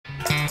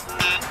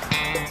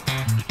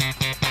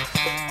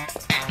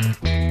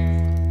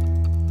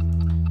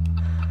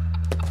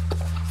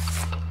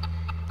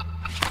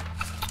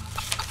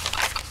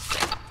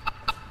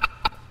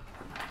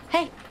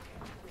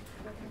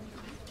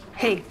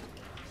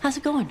How's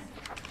it going?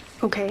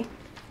 Okay.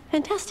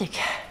 Fantastic.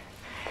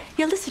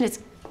 Yeah, listen, it's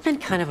been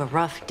kind of a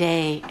rough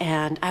day,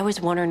 and I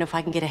was wondering if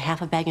I can get a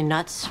half a bag of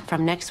nuts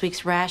from next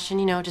week's ration,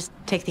 you know, just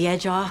take the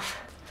edge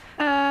off.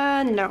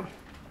 No.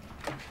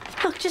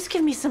 Look, just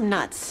give me some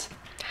nuts.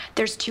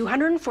 There's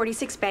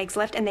 246 bags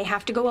left, and they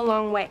have to go a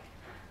long way.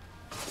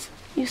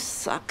 You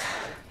suck.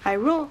 I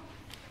rule.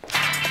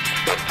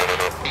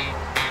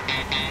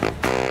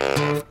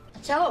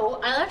 So,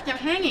 I left him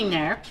hanging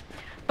there,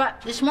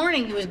 but this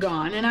morning he was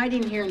gone, and I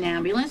didn't hear an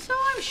ambulance, so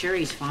I'm sure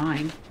he's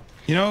fine.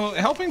 You know,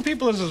 helping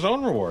people is his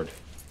own reward.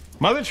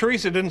 Mother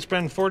Teresa didn't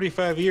spend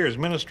 45 years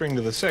ministering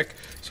to the sick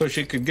so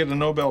she could get a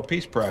Nobel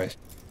Peace Prize.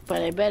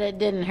 But I bet it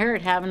didn't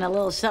hurt having a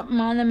little something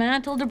on the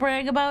mantle to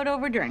brag about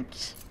over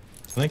drinks.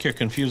 I think you're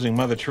confusing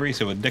Mother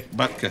Teresa with Dick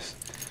Butkus.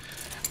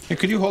 Hey,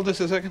 could you hold this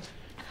a second?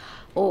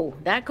 Oh,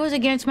 that goes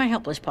against my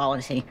helpless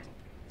policy.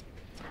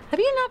 Have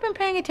you not been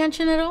paying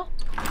attention at all?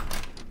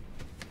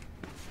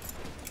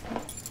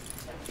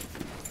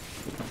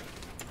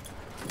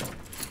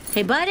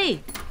 Hey,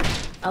 buddy,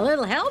 a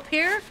little help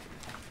here?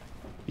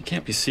 You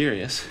can't be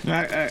serious.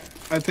 I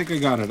think I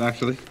got it,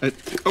 actually.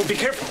 Oh, be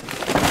careful.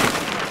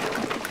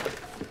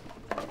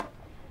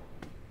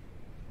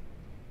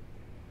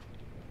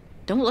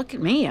 Don't look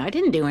at me. I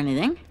didn't do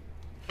anything.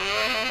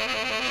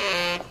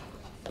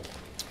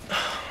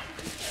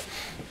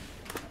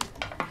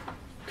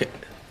 Okay,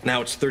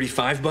 now it's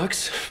 35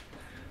 bucks?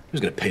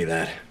 Who's gonna pay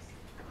that?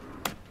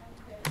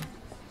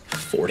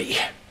 40.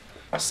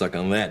 Suck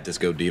on that,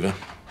 Disco Diva.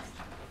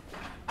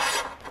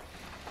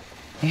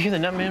 You hear the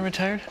Nutman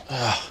retired?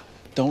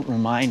 Don't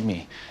remind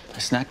me. I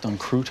snacked on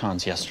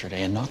croutons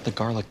yesterday, and not the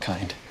garlic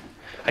kind.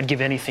 I'd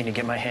give anything to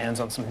get my hands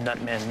on some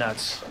Nutman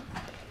nuts.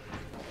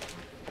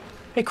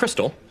 Hey,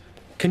 Crystal,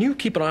 can you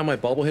keep an eye on my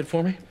bobblehead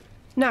for me?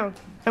 No,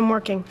 I'm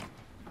working.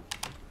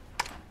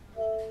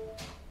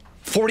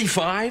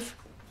 45?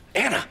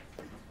 Anna,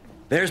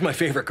 there's my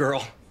favorite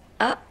girl.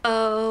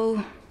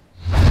 Uh-oh.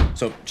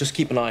 So just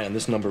keep an eye on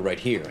this number right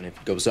here, and if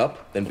it goes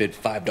up, then bid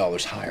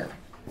 $5 higher.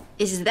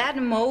 Is that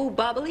Mo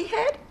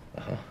Bobblyhead?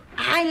 Uh-huh.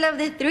 I love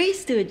the Three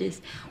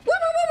Stooges. Woo,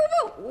 woo,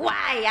 woo, woo, woo.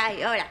 Why,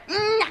 I oughta.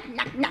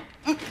 Knock, knock,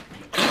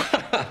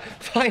 knock.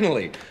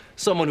 Finally,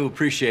 someone who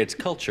appreciates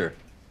culture.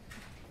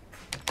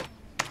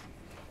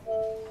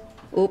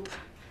 Oop,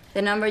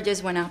 the number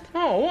just went up.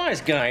 Oh,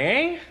 wise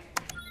guy,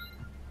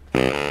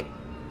 eh?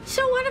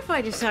 So what if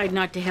I decide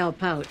not to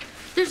help out?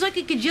 There's like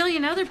a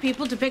gajillion other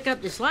people to pick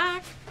up the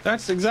slack.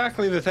 That's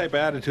exactly the type of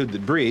attitude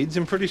that breeds,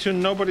 and pretty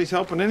soon nobody's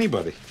helping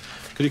anybody.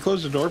 Could you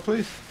close the door,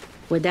 please?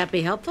 Would that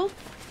be helpful?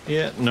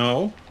 Yeah,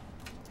 no.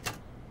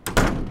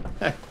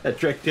 That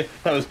tricked you.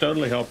 That was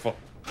totally helpful.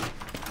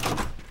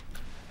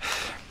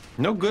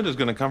 No good is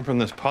going to come from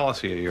this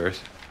policy of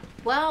yours.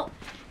 Well,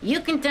 you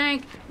can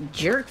thank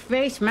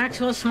jerk-face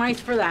Maxwell Smythe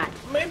for that.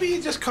 Maybe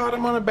you just caught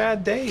him on a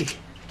bad day.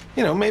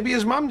 You know, maybe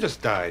his mom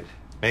just died.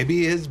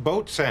 Maybe his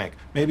boat sank.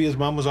 Maybe his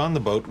mom was on the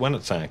boat when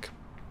it sank.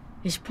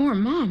 His poor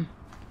mom.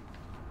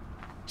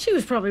 She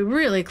was probably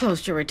really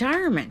close to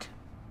retirement.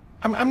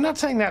 I'm not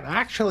saying that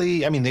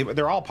actually. I mean,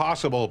 they're all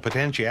possible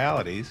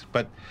potentialities.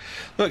 But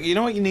look, you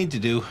know what you need to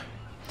do?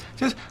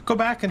 Just go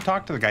back and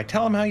talk to the guy.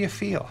 Tell him how you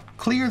feel.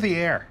 Clear the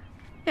air.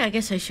 Yeah, I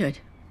guess I should.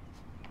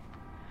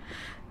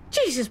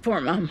 Jesus,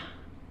 poor Mom.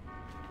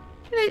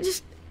 And it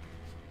just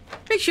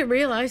makes you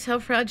realize how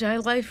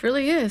fragile life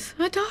really is.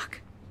 Huh,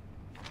 Doc?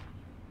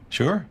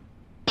 Sure.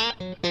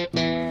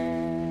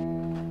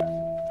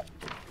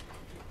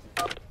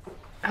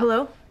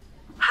 Hello?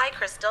 Hi,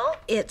 Crystal.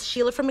 It's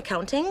Sheila from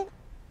accounting.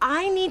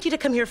 I need you to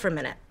come here for a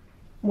minute.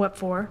 What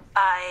for?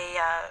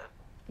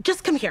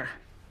 Just come here.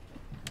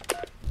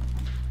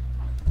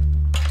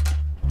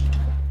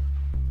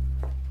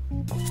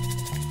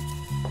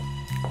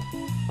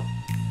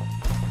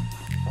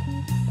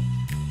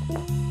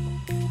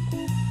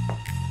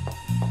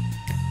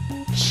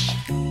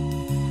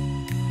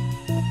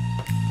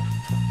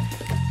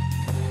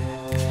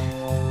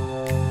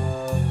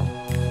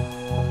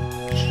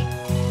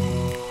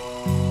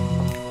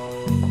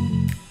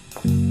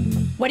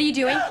 What are you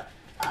doing?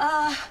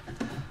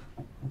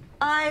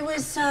 I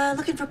was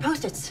looking for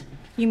Post-its.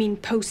 You mean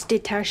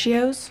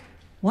post-itachios?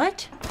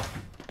 What?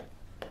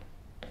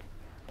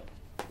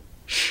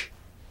 Shh.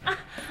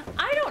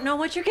 I don't know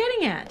what you're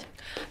getting at.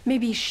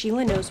 Maybe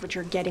Sheila knows what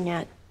you're getting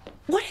at.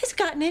 What has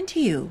gotten into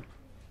you?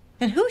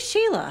 And who's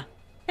Sheila?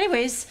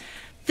 Anyways,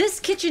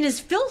 this kitchen is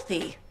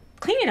filthy.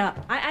 Clean it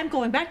up. I'm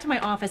going back to my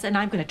office and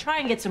I'm going to try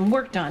and get some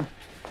work done.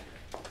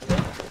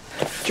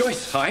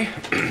 Joyce, hi.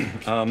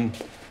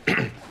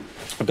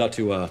 I've got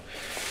to,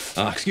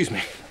 excuse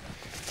me.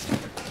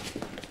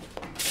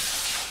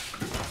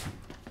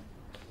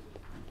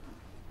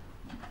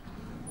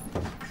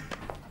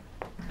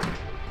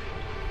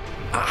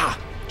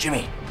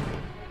 Jimmy.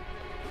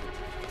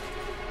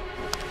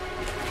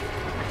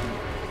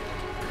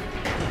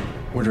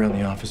 Word around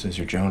the office is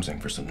you're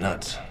jonesing for some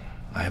nuts.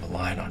 I have a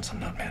line on some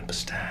Nutman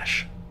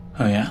pistache.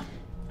 Oh, yeah?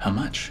 How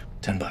much?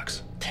 $10.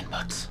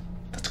 $10?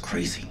 That's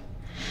crazy.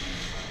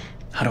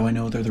 How do I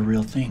know they're the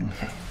real thing?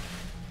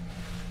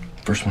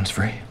 First one's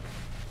free.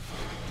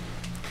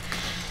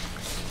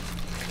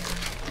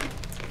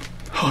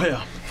 Oh,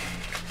 yeah.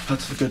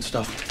 That's the good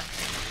stuff.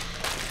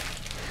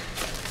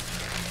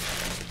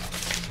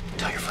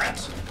 Tell your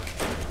friends.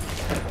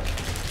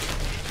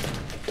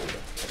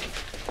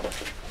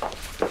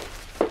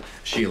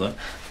 Sheila.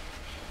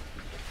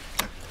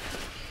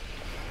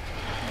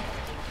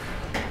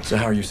 So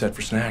how are you set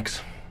for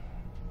snacks?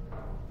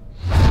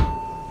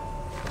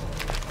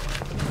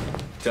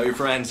 Tell your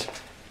friends.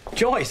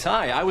 Joyce,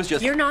 hi. I was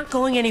just... You're not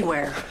going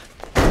anywhere.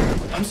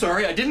 I'm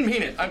sorry. I didn't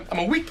mean it. I'm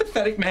a weak,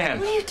 pathetic man.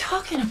 What are you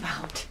talking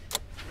about?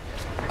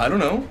 I don't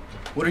know.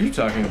 What are you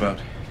talking about?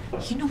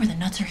 You know where the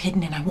nuts are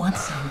hidden and I want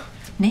some.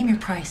 Name your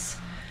price.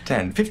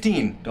 $10,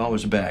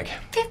 $15 a bag.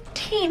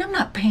 15? I'm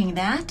not paying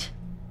that.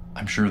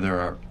 I'm sure there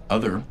are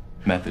other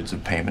methods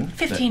of payment.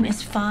 15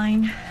 is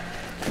fine.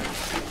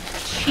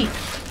 Cheap.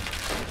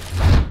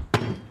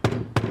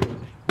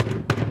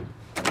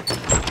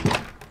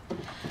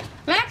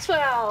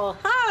 Maxwell,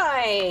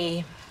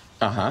 hi.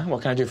 Uh-huh.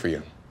 What can I do for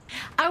you?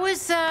 I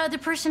was the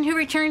person who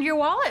returned your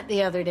wallet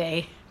the other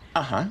day.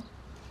 Uh-huh.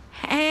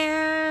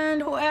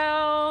 And,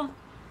 well,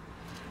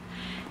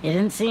 you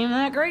didn't seem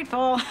that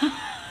grateful.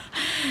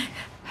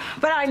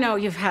 But I know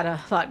you've had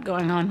a lot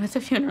going on with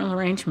the funeral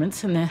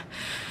arrangements and the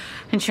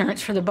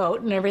insurance for the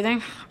boat and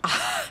everything.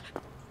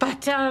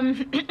 But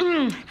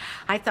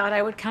I thought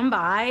I would come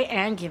by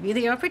and give you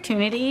the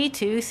opportunity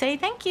to say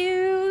thank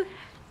you.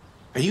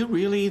 Are you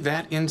really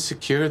that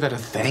insecure that a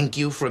thank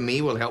you from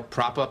me will help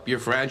prop up your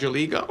fragile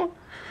ego?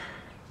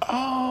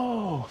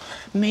 Oh,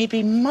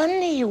 maybe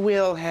money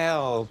will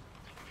help.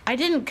 I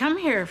didn't come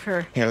here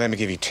for... Here, let me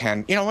give you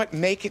 10. You know what?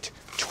 Make it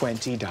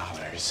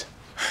 $20.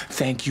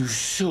 Thank you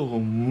so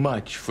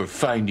much for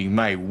finding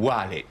my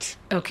wallet.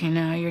 Okay,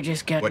 now you're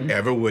just getting...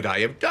 Whatever would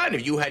I have done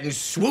if you hadn't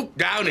swooped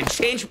down and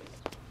changed...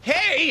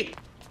 Hey!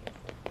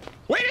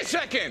 Wait a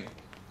second!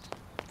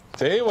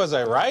 See, was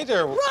I right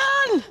or...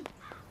 Run!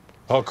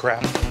 Oh,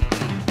 crap.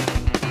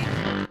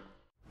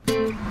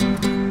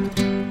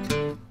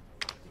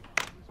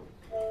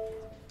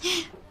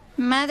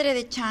 Madre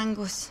de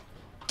changos.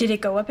 Did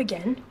it go up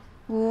again?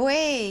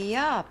 Way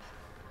up.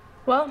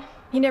 Well,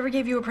 he never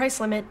gave you a price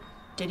limit,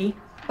 did he?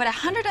 But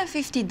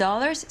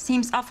 $150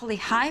 seems awfully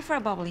high for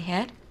a bubbly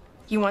head.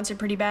 He wants it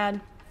pretty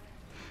bad.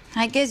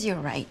 I guess you're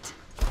right.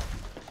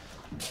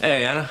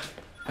 Hey, Anna.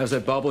 How's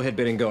that bobblehead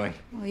bidding going?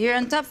 Well, you're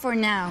on top for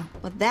now,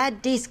 but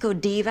that disco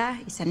diva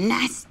is a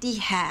nasty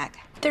hag.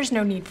 There's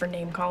no need for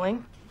name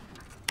calling.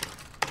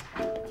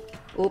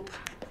 Oop.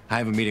 I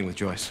have a meeting with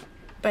Joyce.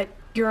 But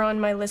you're on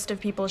my list of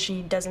people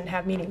she doesn't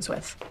have meetings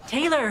with.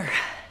 Taylor,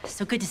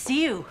 so good to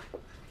see you.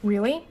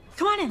 Really?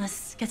 Come on in,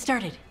 let's get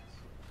started.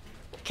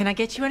 Can I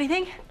get you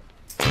anything?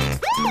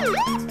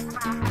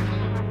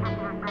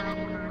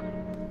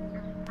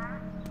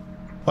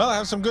 Well, I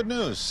have some good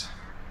news.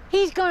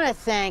 He's gonna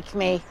thank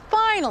me.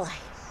 Finally.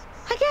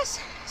 I guess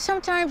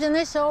sometimes in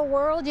this old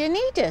world, you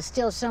need to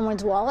steal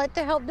someone's wallet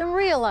to help them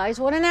realize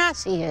what an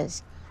ass he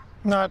is.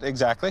 Not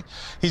exactly.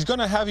 He's going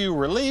to have you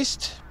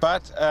released,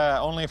 but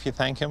only if you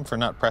thank him for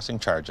not pressing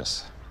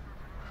charges.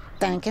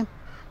 Thank him?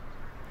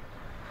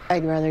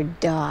 I'd rather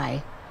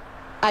die.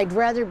 I'd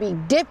rather be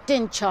dipped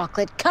in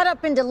chocolate, cut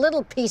up into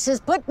little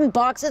pieces, put in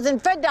boxes,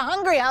 and fed to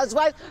hungry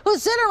housewives who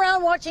sit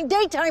around watching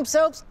daytime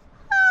soaps.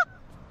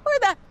 Where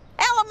the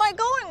hell am I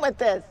going with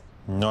this?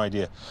 No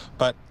idea.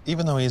 But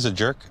even though he's a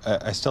jerk,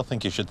 I still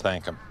think you should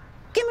thank him.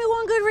 Give me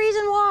one good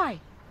reason why.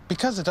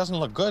 Because it doesn't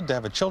look good to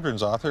have a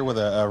children's author with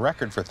a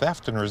record for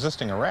theft and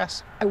resisting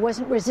arrest. I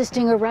wasn't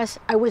resisting arrest.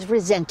 I was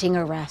resenting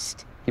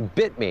arrest. You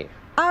bit me.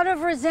 Out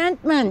of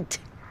resentment.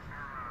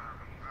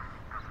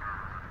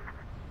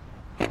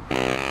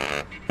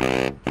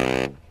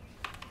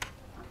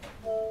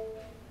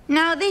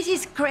 Now this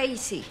is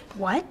crazy.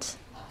 What?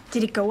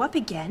 Did it go up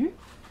again?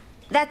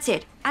 That's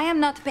it. I am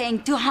not paying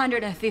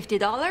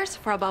 $250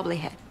 for a bubbly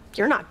head.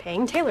 You're not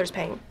paying, Taylor's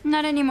paying.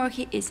 Not anymore,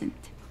 he isn't.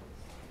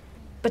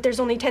 But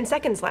there's only 10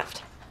 seconds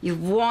left.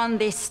 You've won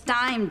this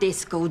time,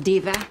 disco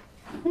diva.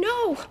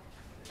 No!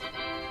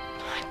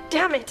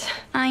 Damn it.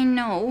 I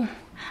know.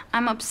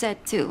 I'm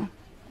upset too.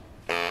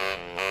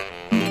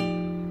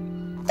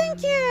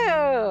 Thank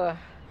you.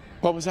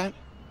 What was that?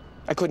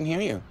 I couldn't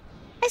hear you.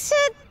 I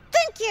said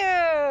thank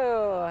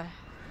you.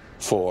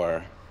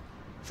 For?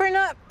 For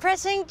not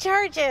pressing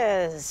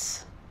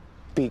charges.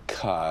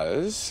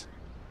 Because?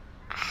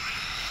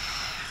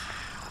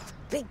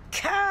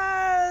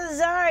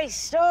 Because I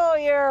stole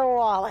your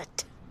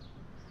wallet.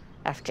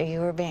 After you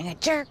were being a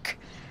jerk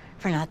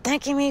for not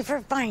thanking me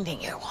for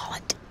finding your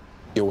wallet.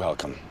 You're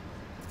welcome.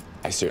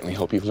 I certainly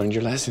hope you've learned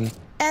your lesson.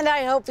 And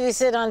I hope you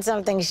sit on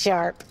something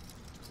sharp.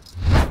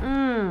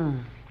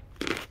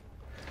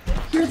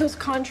 Here are those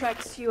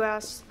contracts you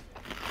asked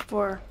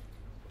for.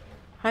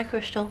 Hi,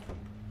 Crystal.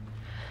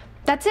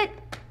 That's it.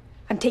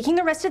 I'm taking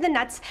the rest of the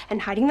nuts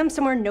and hiding them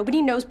somewhere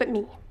nobody knows but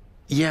me.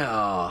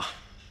 Yeah.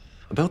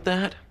 About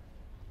that?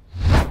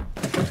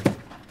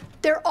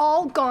 They're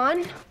all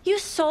gone. You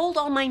sold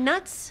all my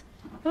nuts?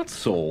 Not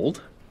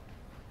sold.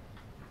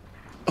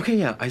 Okay,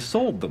 yeah, I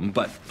sold them,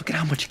 but look at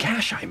how much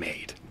cash I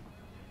made.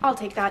 I'll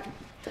take that.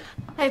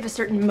 I have a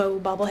certain Mo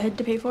bobblehead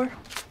to pay for.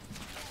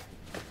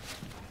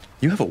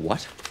 You have a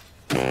what?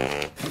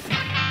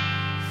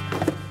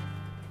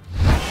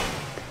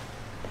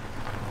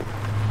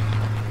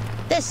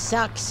 This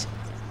sucks.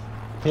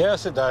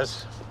 Yes, it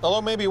does.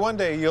 Although maybe one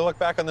day you'll look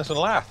back on this and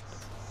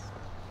laugh.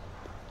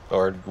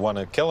 Or want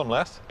to kill him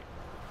less.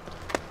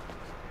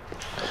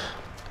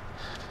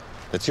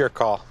 It's your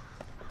call.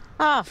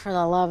 Oh, for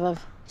the love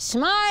of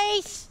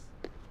Smythe!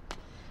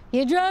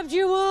 You dropped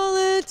your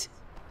wallet.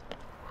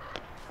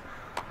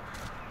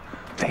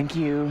 Thank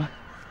you.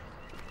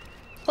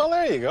 Well,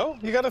 there you go.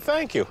 You got a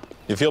thank you.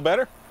 You feel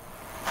better?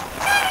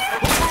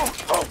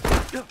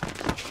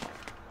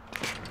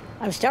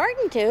 I'm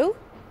starting to.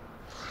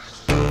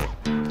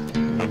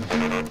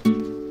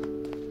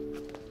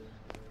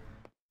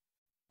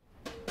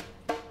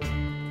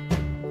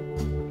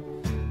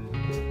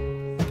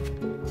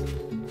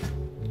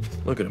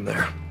 Look at him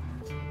there.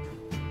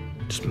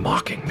 Just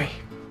mocking me.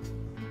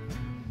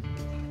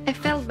 I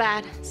felt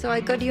bad, so I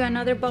got you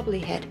another bubbly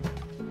head.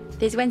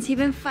 This one's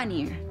even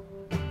funnier.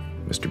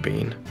 Mr.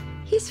 Bean.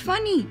 He's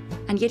funny,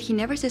 and yet he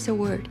never says a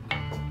word.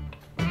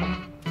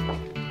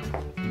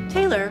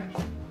 Taylor,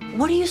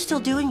 what are you still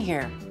doing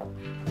here?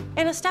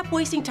 Anna, stop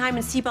wasting time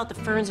and see about the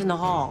ferns in the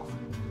hall.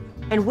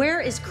 And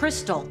where is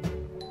Crystal?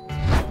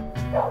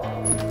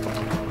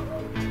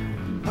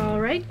 All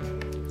right.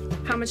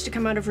 How much to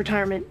come out of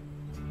retirement?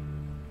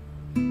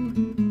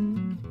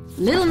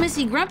 Little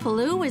Missy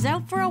Grumpaloo was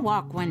out for a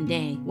walk one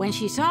day when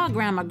she saw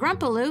Grandma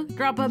Grumpaloo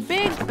drop a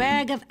big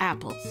bag of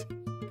apples.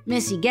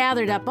 Missy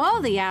gathered up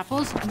all the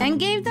apples and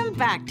gave them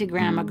back to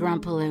Grandma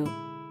Grumpaloo.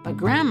 But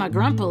Grandma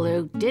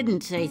Grumpaloo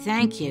didn't say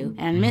thank you,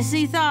 and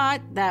Missy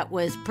thought that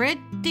was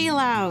pretty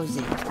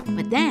lousy.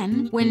 But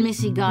then, when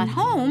Missy got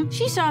home,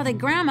 she saw that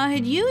Grandma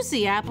had used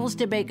the apples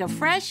to bake a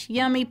fresh,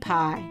 yummy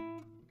pie.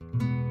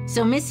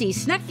 So Missy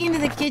snuck into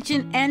the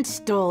kitchen and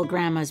stole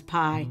Grandma's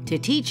pie to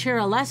teach her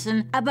a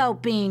lesson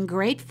about being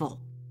grateful.